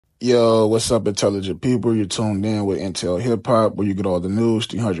Yo, what's up, intelligent people? You're tuned in with Intel Hip Hop, where you get all the news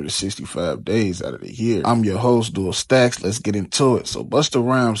 365 days out of the year. I'm your host, Dual Stax. Let's get into it. So, Busta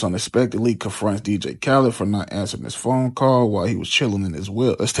Rhymes unexpectedly confronts DJ Khaled for not answering his phone call while he was chilling in his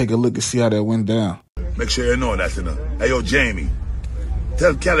whip. Let's take a look and see how that went down. Make sure you know that, you know. Hey, yo, Jamie,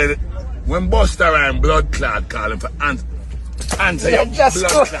 tell Khaled when Busta Rhymes blood clot calling for answer your blood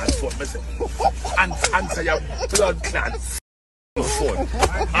clot phone. Answer your blood clot phone.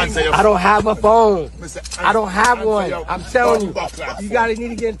 I don't have a phone. I don't have one. I'm telling you. You gotta need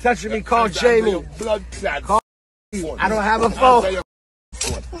to get in touch with me. Call Jamie. Call me. I don't have a phone.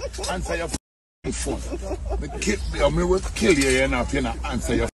 Answer your phone. Me will kill you enough, you know.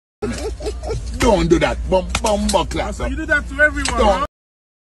 Answer your phone. Don't do that. Bumbo class. You do that to everyone.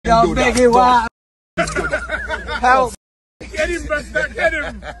 Yo, Biggie, why? Help. Get him, Buster. Get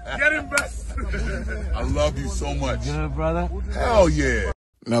him. Get him, Buster. I love you so much. Good, brother. Hell yeah.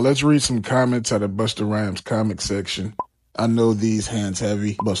 Now let's read some comments out of Busta Rhymes' comic section. I know these hands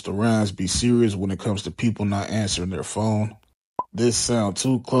heavy. Busta Rhymes be serious when it comes to people not answering their phone. This sound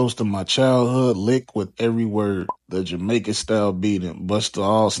too close to my childhood. Lick with every word. The Jamaican style beating. Busta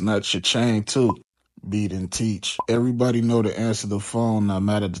all snatch your chain too. Beat and teach. Everybody know to answer the phone, no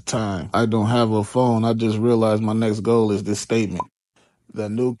matter the time. I don't have a phone. I just realized my next goal is this statement. The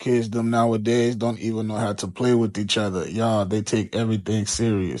new kids, them nowadays, don't even know how to play with each other. Y'all, they take everything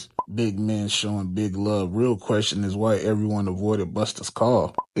serious. Big men showing big love. Real question is why everyone avoided Busta's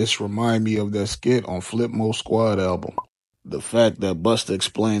call. This remind me of that skit on Flip Mode Squad album. The fact that Busta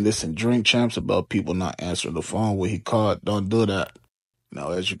explained this in Drink Champs about people not answering the phone when he called, don't do that.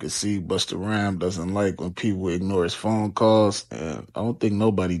 Now, as you can see, Busta Rhymes doesn't like when people ignore his phone calls, and I don't think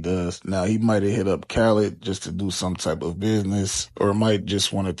nobody does. Now, he might have hit up Khaled just to do some type of business, or might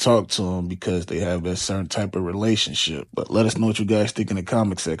just want to talk to him because they have that certain type of relationship. But let us know what you guys think in the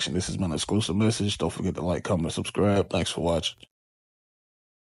comment section. This has been an exclusive message. Don't forget to like, comment, subscribe. Thanks for watching.